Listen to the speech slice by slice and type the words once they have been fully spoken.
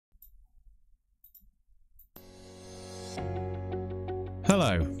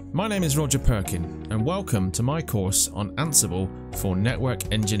Hello, my name is Roger Perkin and welcome to my course on Ansible for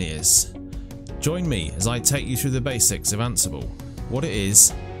Network Engineers. Join me as I take you through the basics of Ansible, what it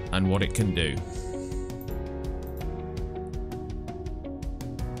is and what it can do.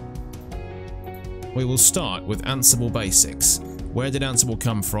 We will start with Ansible basics. Where did Ansible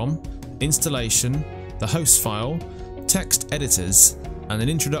come from? Installation, the host file, text editors, and an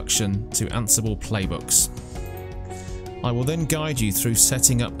introduction to Ansible playbooks. I will then guide you through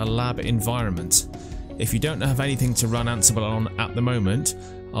setting up a lab environment. If you don't have anything to run Ansible on at the moment,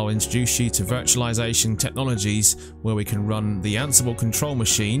 I'll introduce you to virtualization technologies where we can run the Ansible control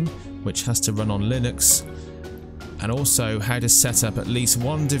machine, which has to run on Linux, and also how to set up at least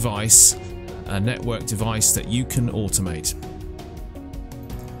one device, a network device that you can automate.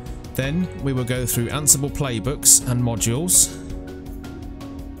 Then we will go through Ansible playbooks and modules,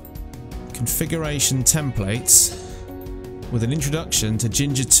 configuration templates, with an introduction to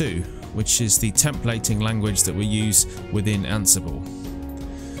Ginger 2, which is the templating language that we use within Ansible.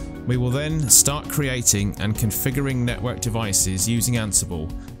 We will then start creating and configuring network devices using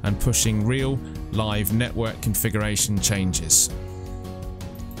Ansible and pushing real live network configuration changes.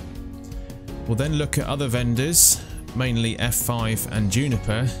 We'll then look at other vendors, mainly F5 and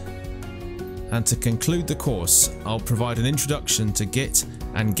Juniper, and to conclude the course I'll provide an introduction to Git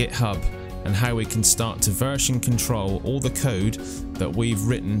and GitHub and how we can start to version control all the code that we've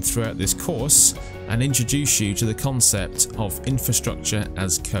written throughout this course and introduce you to the concept of infrastructure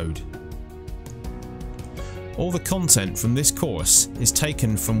as code. All the content from this course is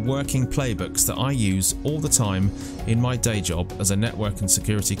taken from working playbooks that I use all the time in my day job as a network and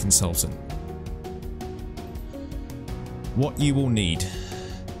security consultant. What you will need: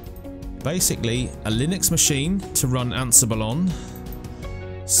 basically a Linux machine to run Ansible on,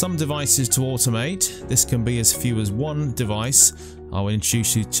 some devices to automate. This can be as few as one device. I will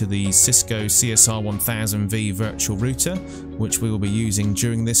introduce you to the Cisco CSR1000V virtual router, which we will be using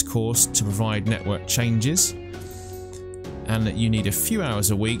during this course to provide network changes. And that you need a few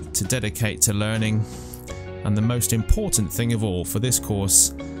hours a week to dedicate to learning. And the most important thing of all for this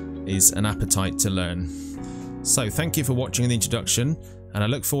course is an appetite to learn. So thank you for watching the introduction, and I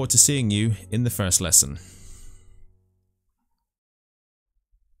look forward to seeing you in the first lesson.